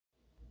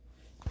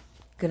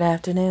Good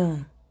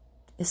afternoon.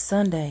 It's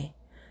Sunday,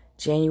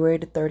 January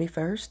the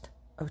 31st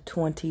of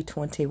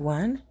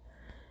 2021.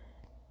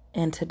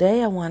 And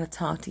today I want to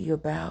talk to you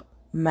about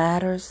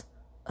matters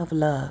of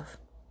love.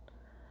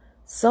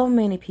 So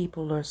many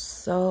people are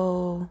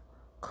so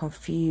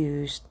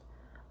confused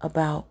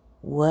about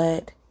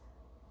what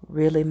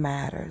really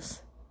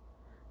matters.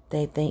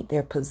 They think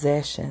their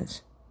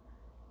possessions,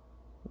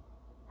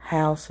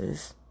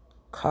 houses,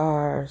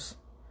 cars,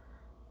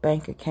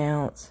 bank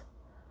accounts,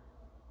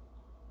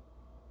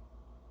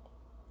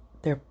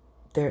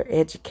 their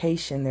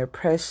education, their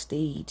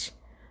prestige,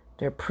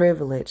 their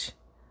privilege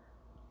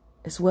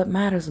is what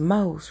matters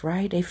most,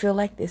 right? They feel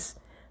like it's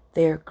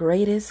their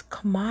greatest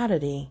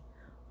commodity,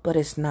 but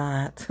it's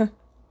not.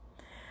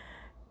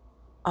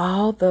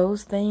 All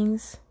those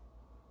things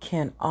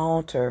can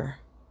alter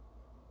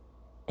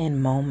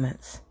in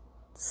moments,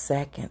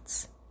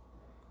 seconds.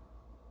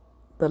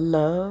 But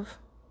love,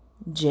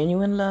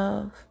 genuine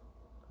love,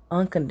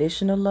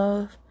 unconditional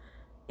love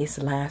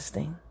is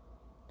lasting.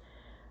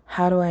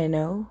 How do I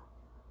know?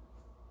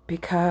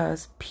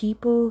 Because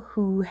people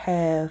who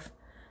have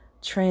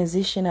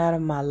transitioned out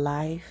of my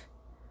life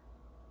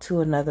to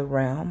another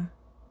realm,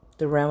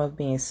 the realm of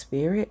being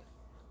spirit,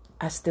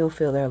 I still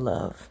feel their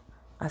love.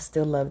 I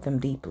still love them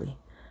deeply.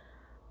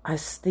 I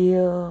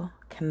still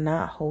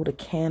cannot hold a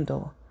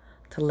candle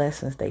to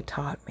lessons they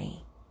taught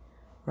me,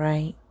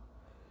 right?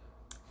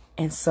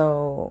 And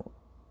so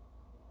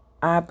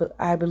I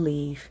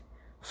believe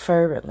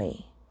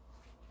fervently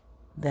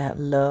that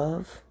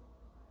love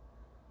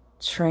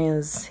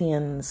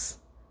transcends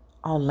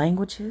all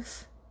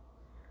languages,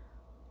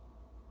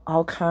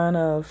 all kind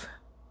of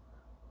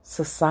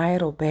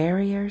societal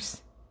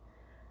barriers,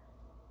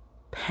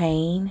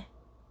 pain,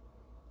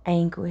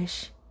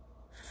 anguish,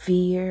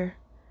 fear,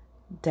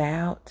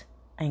 doubt,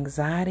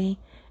 anxiety.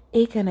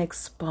 It can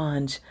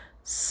expunge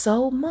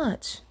so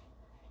much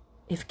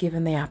if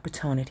given the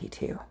opportunity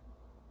to.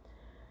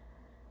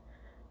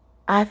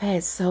 I've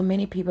had so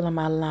many people in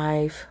my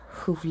life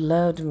who've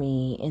loved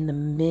me in the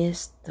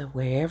midst of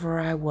wherever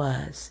I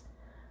was.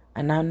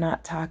 And I'm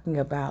not talking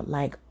about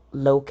like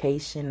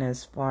location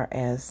as far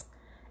as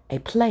a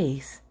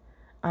place.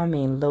 I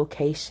mean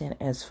location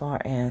as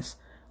far as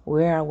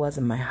where I was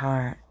in my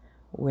heart,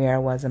 where I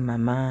was in my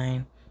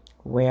mind,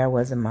 where I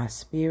was in my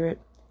spirit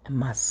and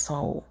my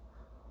soul,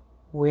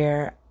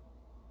 where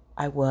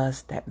I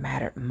was that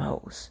mattered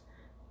most.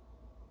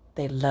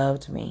 They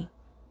loved me.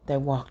 They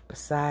walked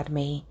beside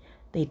me.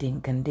 They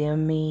didn't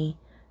condemn me,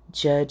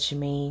 judge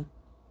me,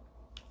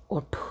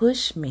 or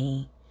push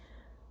me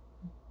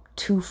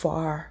too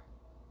far,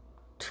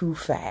 too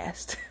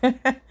fast.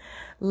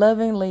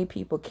 Lovingly,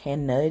 people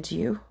can nudge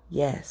you,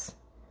 yes.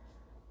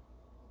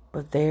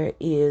 But there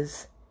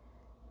is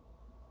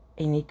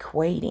an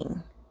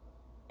equating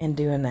in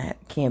doing that.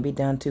 Can't be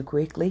done too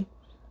quickly.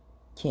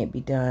 Can't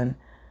be done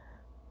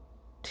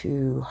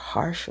too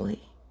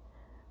harshly.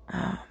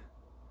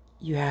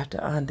 You have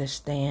to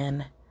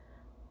understand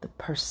the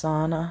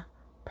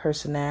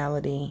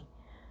personality,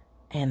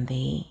 and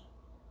the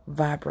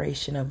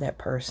vibration of that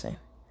person,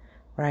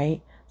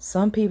 right?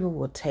 Some people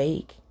will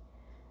take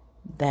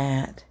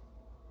that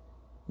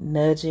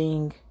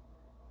nudging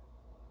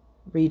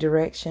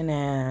redirection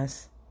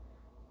as,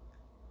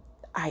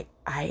 I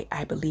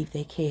believe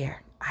they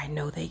care. I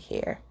know they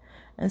care.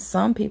 And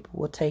some people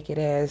will take it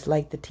as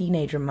like the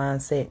teenager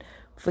mindset.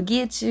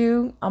 Forget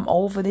you. I'm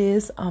over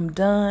this. I'm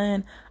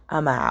done.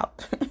 I'm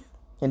out.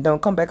 And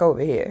don't come back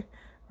over here.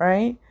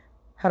 Right?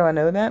 How do I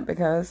know that?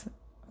 Because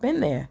I've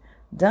been there,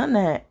 done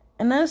that.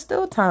 And there's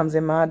still times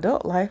in my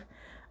adult life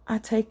I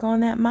take on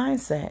that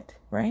mindset,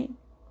 right?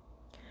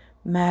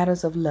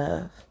 Matters of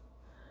love.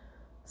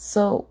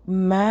 So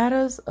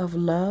matters of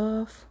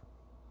love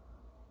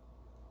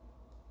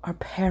are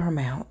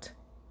paramount.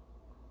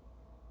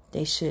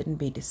 They shouldn't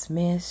be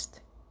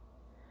dismissed.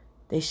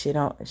 They should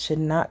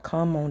not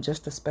come on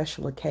just a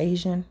special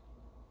occasion.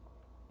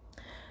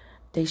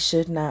 They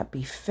should not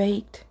be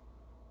faked.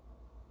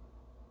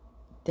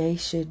 They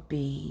should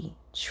be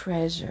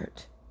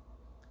treasured,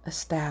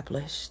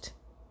 established,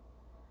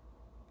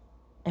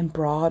 and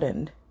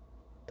broadened.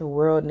 The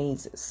world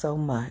needs it so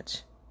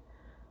much.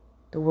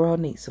 The world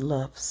needs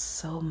love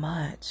so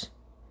much.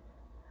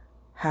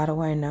 How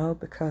do I know?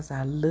 Because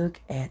I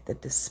look at the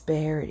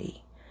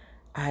disparity.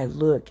 I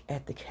look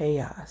at the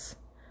chaos.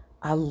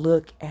 I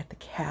look at the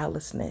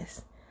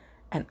callousness.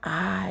 And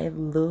I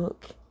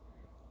look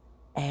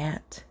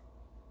at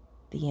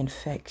the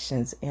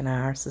infections in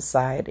our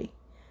society.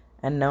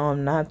 And no,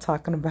 I'm not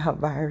talking about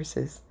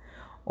viruses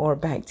or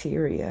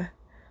bacteria.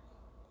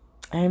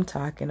 I'm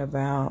talking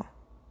about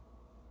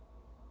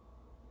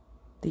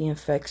the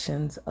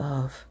infections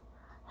of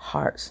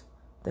hearts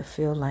that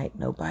feel like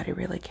nobody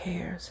really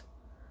cares.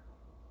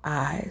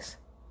 Eyes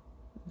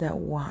that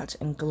watch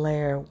and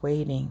glare,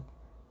 waiting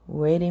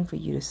for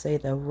you to say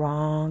the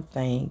wrong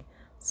thing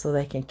so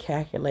they can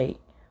calculate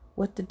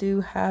what to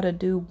do, how to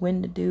do,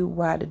 when to do,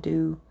 why to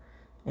do,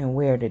 and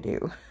where to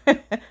do.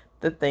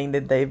 The thing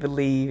that they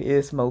believe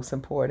is most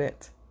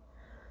important.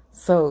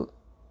 So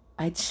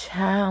I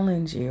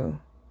challenge you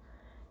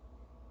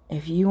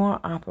If you are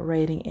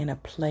operating in a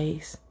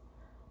place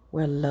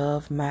where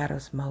love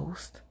matters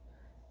most,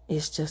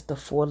 it's just a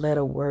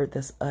 4-letter word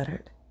that's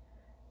uttered,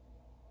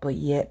 but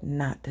yet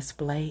not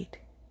displayed.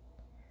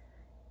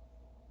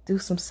 Do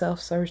some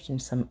self-searching,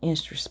 some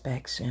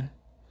introspection,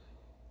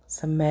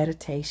 some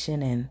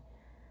meditation,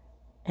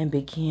 and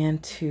begin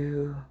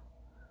to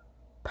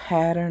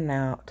pattern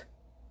out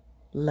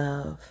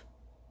love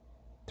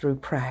through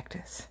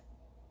practice.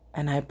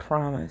 And I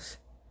promise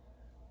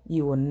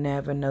you will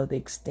never know the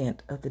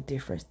extent of the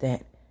difference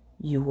that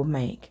you will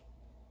make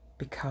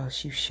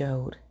because you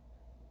showed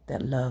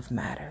that love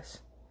matters.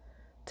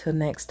 Till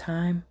next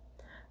time,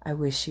 I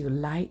wish you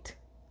light,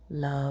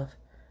 love,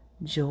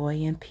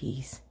 joy, and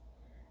peace,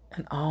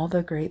 and all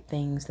the great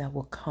things that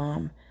will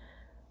come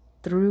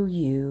through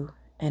you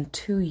and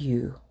to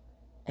you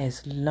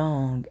as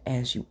long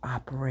as you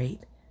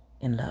operate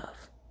in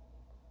love.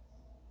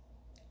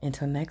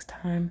 Until next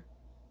time,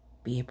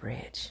 be a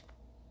bridge.